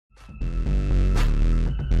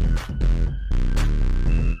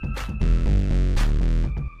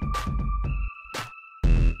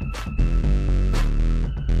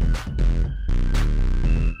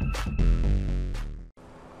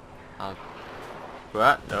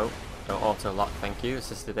What? No. Don't auto lock, thank you.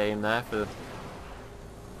 Assisted aim there for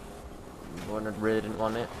one that really didn't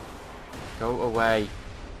want it. Go away.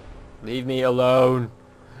 Leave me alone.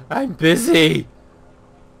 I'm busy.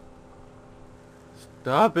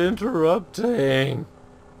 Stop interrupting.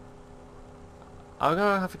 I'm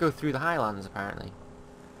gonna have to go through the Highlands apparently.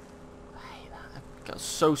 I got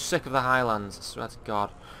so sick of the Highlands, I swear to God.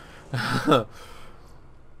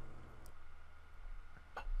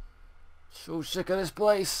 So sick of this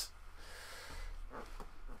place.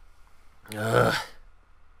 Ugh.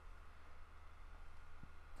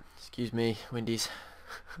 Excuse me, Wendy's.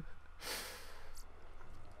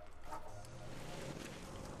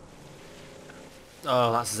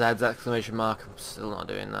 Oh, that's Zed's exclamation mark. I'm still not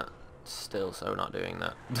doing that. Still so not doing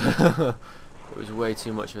that. It was way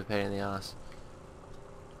too much of a pain in the ass.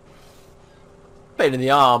 Pain in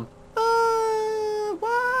the arm.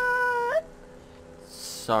 What?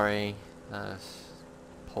 Sorry. That's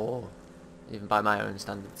poor. Even by my own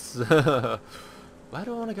standards. Where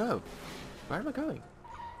do I want to go? Where am I going?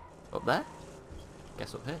 Up there?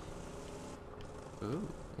 Guess up here. Ooh,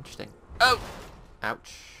 interesting. Oh!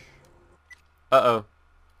 Ouch. Uh-oh.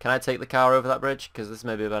 Can I take the car over that bridge? Because this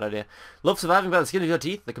may be a bad idea. Love surviving by the skin of your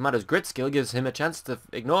teeth. The commando's grit skill gives him a chance to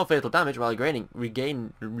ignore fatal damage while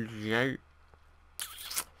regaining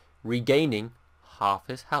half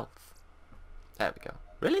his health. There we go.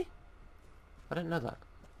 Really? I didn't know that.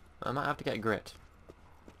 I might have to get grit.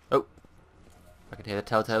 Oh. I can hear the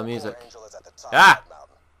telltale music. Ah!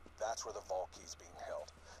 That's where the vault key's being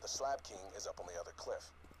held. The Slab King is up on the other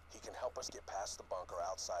cliff. He can help us get past the bunker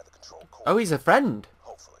outside the control core. Oh, he's a friend.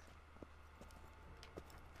 Hopefully.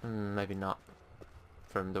 Maybe not.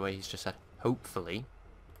 From the way he's just said. Hopefully.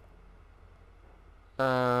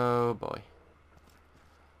 Oh boy.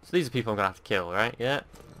 So these are people I'm gonna have to kill, right? Yeah.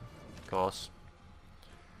 Of course.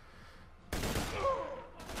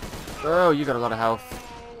 Oh, you got a lot of health.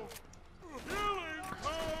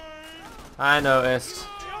 I noticed.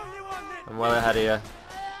 I'm well ahead of you.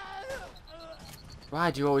 Why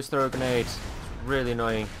do you always throw a grenade? It's really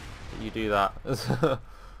annoying that you do that.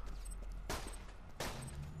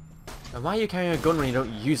 And why are you carrying a gun when you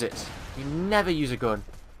don't use it? You never use a gun.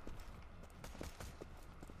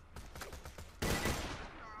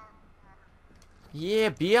 Yeah,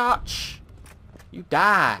 biatch! You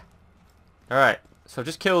die! Alright, so I've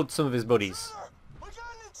just killed some of his buddies.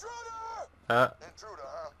 Intruder,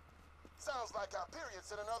 huh? Sounds like Hyperion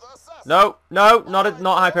sent another assassin. No, no,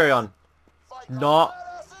 not Hyperion. Not.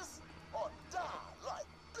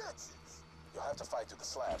 You'll have to fight through the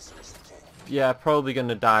slabs to reach the king. Yeah, probably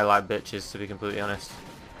gonna die like bitches, to be completely honest.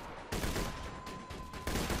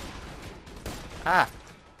 Ah.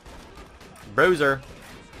 Bruiser.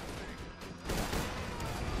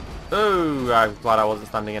 Oh, I'm glad I wasn't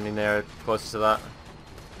standing any near closer to that.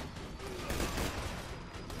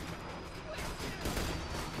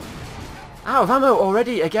 Out of ammo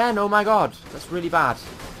already again. Oh my god, that's really bad.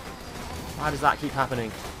 Why does that keep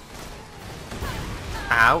happening?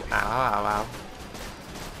 Ow, ow, ow,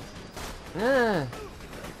 ow.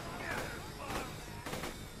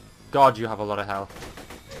 God, you have a lot of health.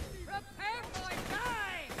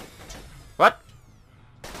 What?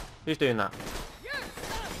 Who's doing that?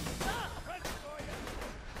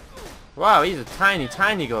 Wow, he's a tiny,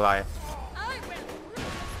 tiny Goliath.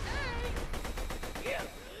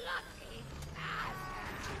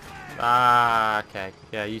 Ah, okay.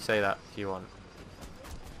 Yeah, you say that if you want.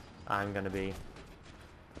 I'm gonna be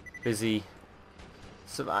busy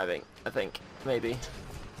surviving, I think. Maybe.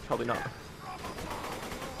 Probably not.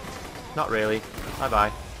 Not really.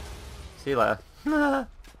 Bye-bye. See you later.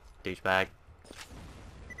 Douchebag.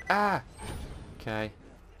 Ah! Okay.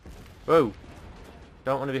 Whoa!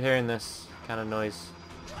 Don't want to be hearing this kind of noise.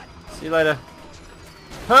 See you later.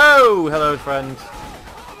 Oh! Hello, friend.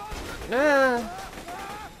 Ah!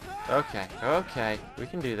 Okay, okay. We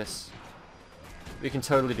can do this. We can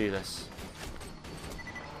totally do this.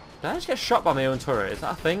 Did I just get shot by my own turret? Is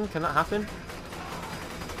that a thing? Can that happen?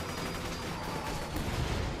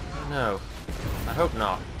 No. I hope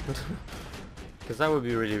not. Because that would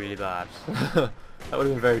be really, really bad. That would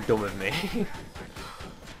have been very dumb of me.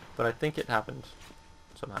 But I think it happened.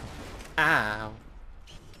 Somehow. Ow.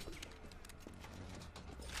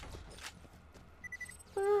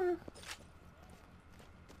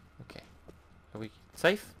 Okay. Are we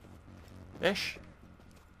safe? Ish?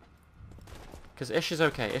 Because Ish is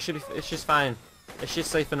okay. Ish is fine. Ish is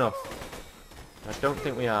safe enough. I don't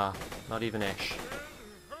think we are. Not even Ish.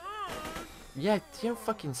 Yeah, you don't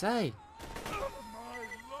fucking say.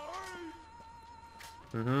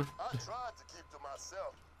 I tried to keep to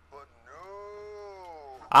myself, but no.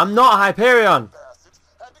 I'm not Hyperion! Bastard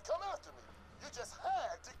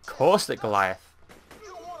course that Goliath.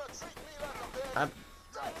 You wanna treat me like a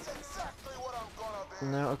bitch? That's exactly what I'm gonna be.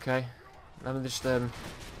 No, okay. Let me just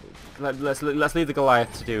let's leave the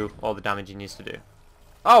Goliath to do all the damage he needs to do.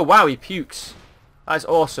 Oh wow, he pukes. That's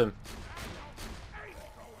awesome.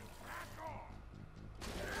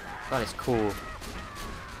 That is cool.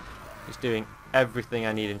 He's doing everything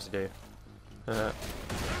I need him to do.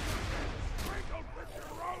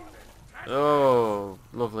 Oh,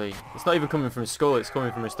 lovely. It's not even coming from his skull, it's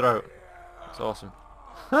coming from his throat. That's awesome.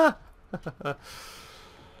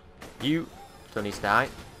 You don't need to die,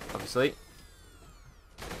 obviously.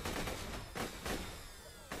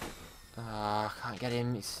 Can't get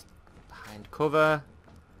him, he's behind cover.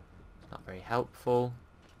 Not very helpful.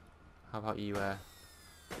 How about you,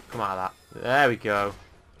 come out of that. There we go.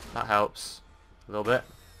 That helps. A little bit.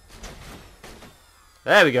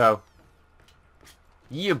 There we go.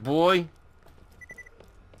 Yeah, boy.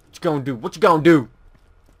 What you gonna do? What you gonna do?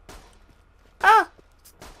 Ah!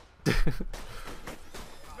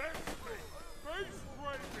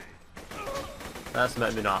 That's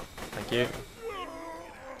maybe not. Thank you.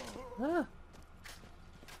 Ah.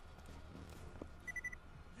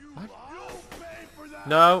 What?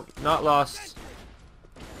 No, not lost.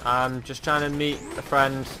 I'm just trying to meet a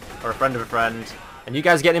friend, or a friend of a friend, and you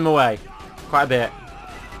guys are getting him away quite a bit.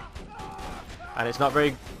 And it's not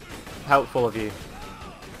very helpful of you.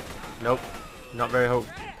 Nope, not very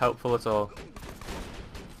helpful at all.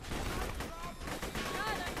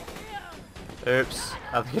 Oops,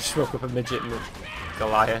 I think I just woke up a midget and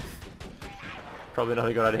Goliath. Probably not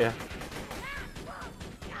a good idea.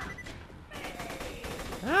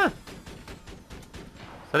 Ah! Is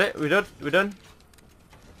that it? We done? We done?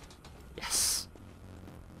 Yes!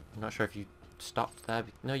 I'm not sure if you stopped there.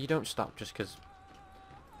 No, you don't stop just because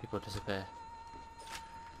people disappear.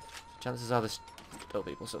 Chances are there's still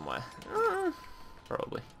people somewhere.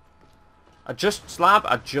 Probably. I just want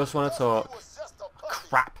to talk.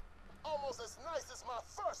 Crap. Almost as nice as my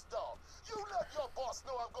first dog. You let your boss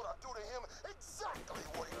know I'm gonna do to him exactly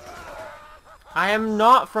what he did. I am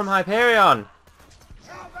not from Hyperion.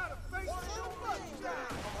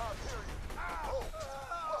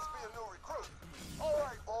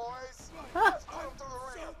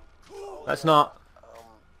 That's not.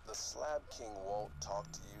 The Slab King won't talk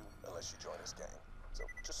to you unless you join his gang. So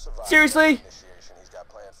just survive Seriously? the initiation he's got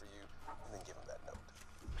planned for you, and then give him that note.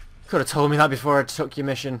 Could have told me that before I took your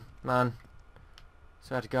mission, man.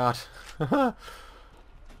 Swear to God.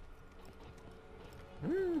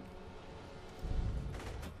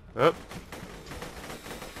 Oh.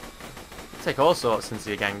 Take all sorts into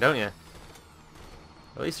your gang, don't you?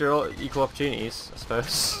 At least they're all equal opportunities, I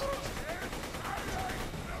suppose.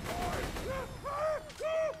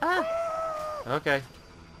 Ah! Okay.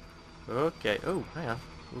 Okay. Oh, hang on.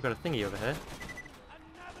 We've got a thingy over here.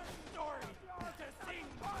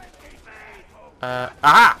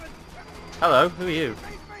 Ah! Hello, who are you?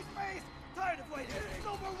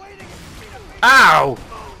 Ow!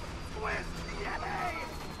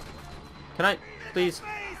 Can I please?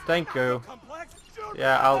 Thank you.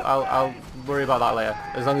 Yeah, I'll worry about that later.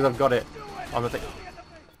 As long as I've got it on the thing.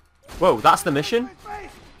 Whoa, that's the mission?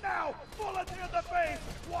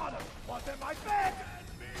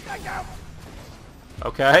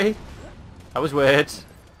 Okay. That was weird.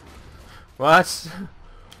 What?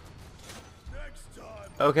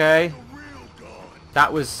 Okay.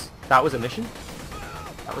 That was a mission?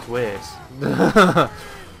 That was weird.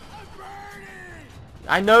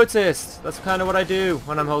 I noticed! That's kind of what I do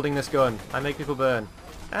when I'm holding this gun. I make people burn.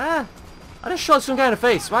 Ah! I just shot some guy in the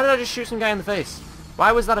face. Why did I just shoot some guy in the face?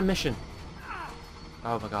 Why was that a mission?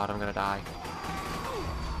 Oh my god, I'm gonna die.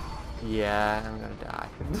 Yeah, I'm gonna die.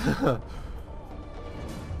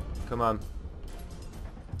 Come on.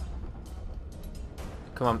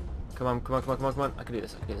 Come on. Come on, come on, come on, come on, come on. I can do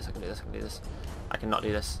this, I can do this, I can do this, I can do this. I cannot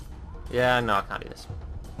do this. Yeah, no, I can't do this.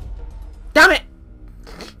 Damn it!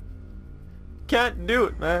 Can't do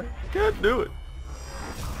it, man. Can't do it.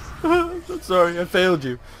 I'm sorry, I failed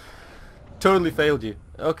you. Totally failed you.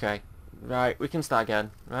 Okay. Right, we can start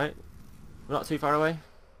again, right? We're not too far away.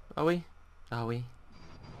 Are we? Are we?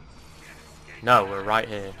 No, we're right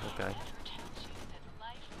here. Okay.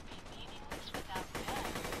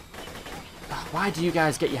 Why do you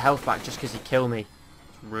guys get your health back just because you kill me?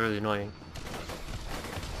 It's really annoying.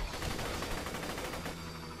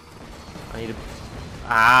 I need a...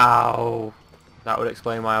 Ow! That would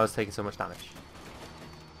explain why I was taking so much damage.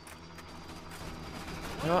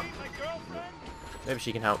 You know what? Maybe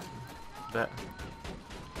she can help. But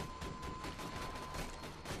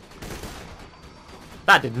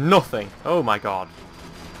that did nothing. Oh my god.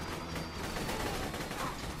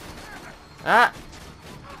 Ah!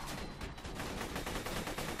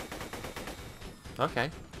 Okay.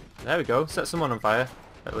 There we go. Set someone on fire,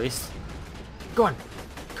 at least. Go on.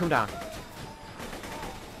 Come down.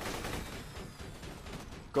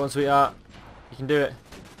 Go on, sweetheart. You can do it.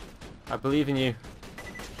 I believe in you.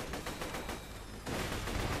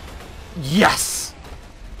 Yes!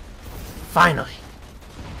 Finally!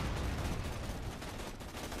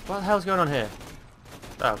 What the hell's going on here?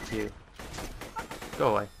 Oh, cute.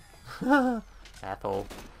 Go away. Apple.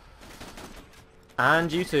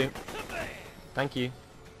 And you too. Thank you.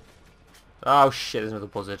 Oh shit, there's another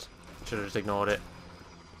buzzard. Should have just ignored it.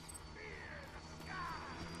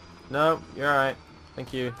 No, you're alright.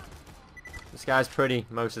 Thank you. This guy's pretty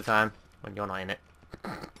most of the time when you're not in it.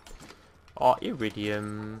 Oh,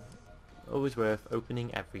 iridium. Always worth opening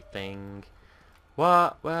everything.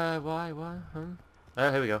 What? Where? Why? What?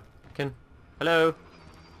 Oh, here we go. Hello?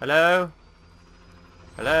 Hello?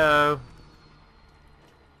 Hello?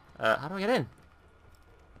 How do I get in?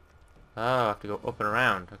 Oh, I have to go up and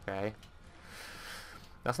around. Okay.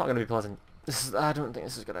 That's not going to be pleasant. I don't think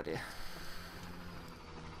this is a good idea.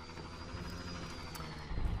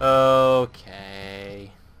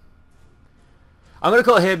 Okay. I'm going to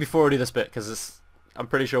call it here before we do this bit, because I'm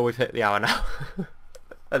pretty sure we've hit the hour now.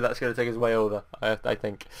 And that's going to take us way over, I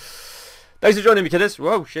think. Thanks for joining me, kiddies.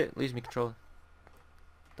 Whoa, shit. Lose me controller.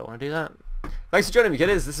 Don't want to do that. Thanks for joining me,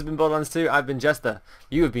 kiddies. This has been Borderlands 2. I've been Jester.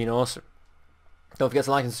 You have been awesome. Don't forget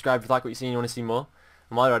to like and subscribe if you like what you see and you want to see more.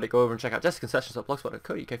 And while you're at it, go over and check out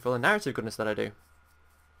JesterConcessions.blogspot.co.uk for all the narrative goodness that I do.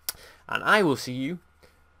 And I will see you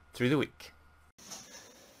through the week.